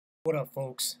What up,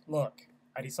 folks? Look,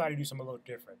 I decided to do something a little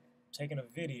different. I'm taking a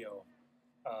video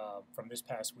from this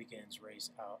past weekend's race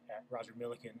out at Roger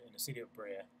Milliken in the city of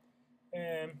Brea,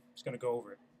 and I'm just going to go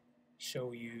over it,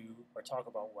 show you or talk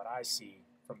about what I see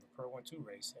from the Per 1-2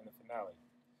 race and the finale.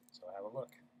 So have a look.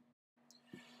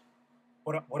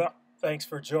 What up? What up? Thanks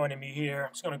for joining me here.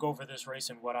 I'm just going to go over this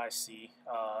race and what I see.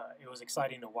 It was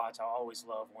exciting to watch. I always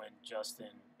love when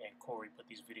Justin and Corey put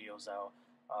these videos out.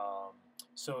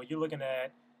 So you're looking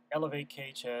at Elevate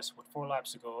KHS with 4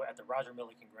 laps to go at the Roger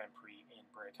Milliken Grand Prix in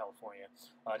Brea, California.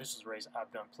 This is a race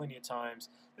I've done plenty of times.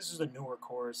 This is a newer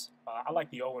course. I like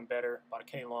the Owen better, about a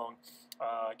K long.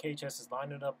 KHS is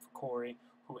lining up for Corey,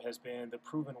 who has been the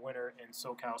proven winner in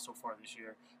SoCal so far this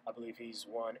year. I believe he's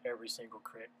won every single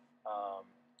crit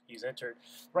he's entered.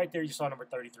 Right there, you saw number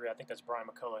 33. I think that's Brian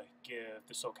McCullough give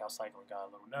the SoCal cycling guy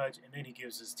a little nudge, and then he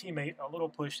gives his teammate a little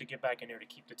push to get back in there to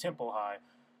keep the tempo high,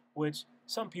 which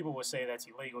some people would say that's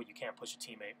illegal. You can't push a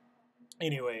teammate.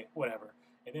 Anyway, whatever.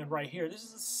 And then right here, this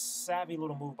is a savvy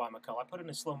little move by McCullough. I put it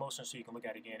in slow motion so you can look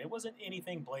at it again. It wasn't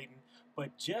anything blatant,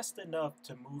 but just enough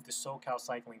to move the SoCal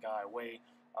cycling guy away.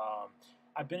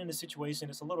 I've been in a situation,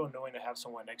 it's a little annoying to have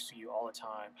someone next to you all the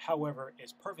time. However,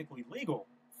 it's perfectly legal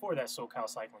for that SoCal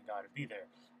cycling guy to be there.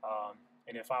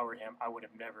 And if I were him, I would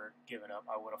have never given up.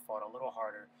 I would have fought a little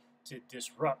harder to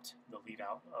disrupt the lead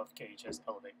out of KHS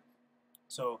Elevate.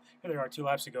 So here they are 2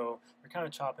 laps to go. They're kind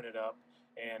of chopping it up,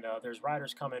 and there's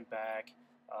riders coming back.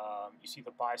 You see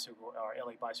the bicycle, or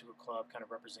LA Bicycle Club kind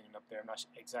of representing up there. I'm not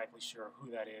exactly sure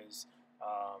who that is.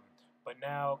 But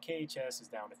now KHS is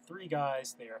down to 3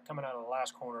 guys. They are coming out of the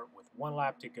last corner with 1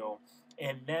 lap to go.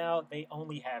 And now they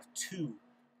only have 2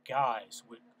 guys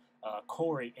with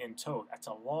Corey in tow. That's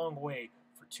a long way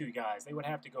for 2 guys. They would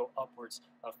have to go upwards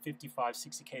of 55,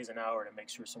 60 Ks an hour to make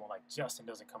sure someone like Justin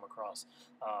doesn't come across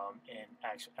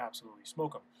and absolutely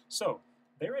smoke them. So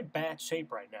they're in bad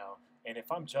shape right now. And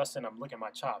if I'm Justin, I'm looking at my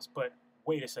chops. But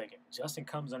wait a second. Justin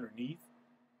comes underneath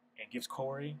and gives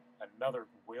Corey another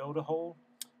wheel to hold.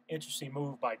 Interesting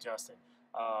move by Justin.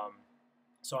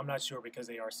 So I'm not sure because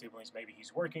they are siblings. Maybe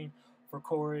he's working for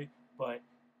Corey. But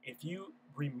if you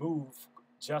remove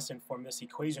Justin from this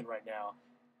equation right now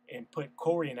and put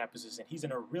Corey in that position, he's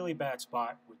in a really bad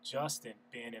spot with Justin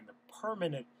being in the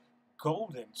permanent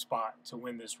golden spot to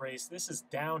win this race. This is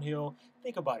downhill.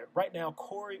 Think about it. Right now,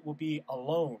 Corey will be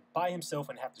alone by himself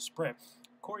and have to sprint.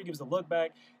 Corey gives a look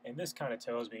back, and this kind of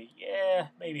tells me, yeah,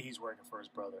 maybe he's working for his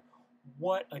brother.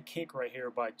 What a kick right here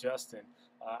by Justin.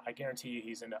 I guarantee you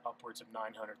he's in the upwards of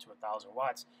 900 to 1,000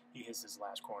 watts. He hits his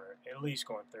last corner, at least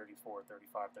going 34,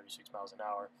 35, 36 miles an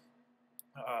hour.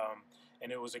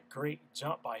 And it was a great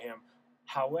jump by him.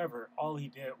 However, all he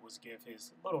did was give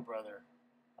his little brother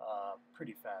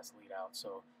pretty fast lead out.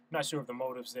 So I'm not sure if the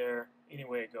motive's there.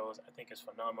 Anyway it goes, I think it's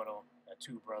phenomenal that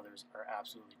 2 brothers are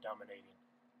absolutely dominating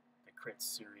the crit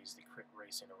series, the crit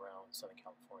racing around Southern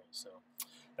California. So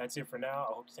that's it for now.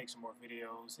 I hope to take some more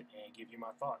videos and give you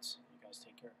my thoughts. You guys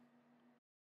take care.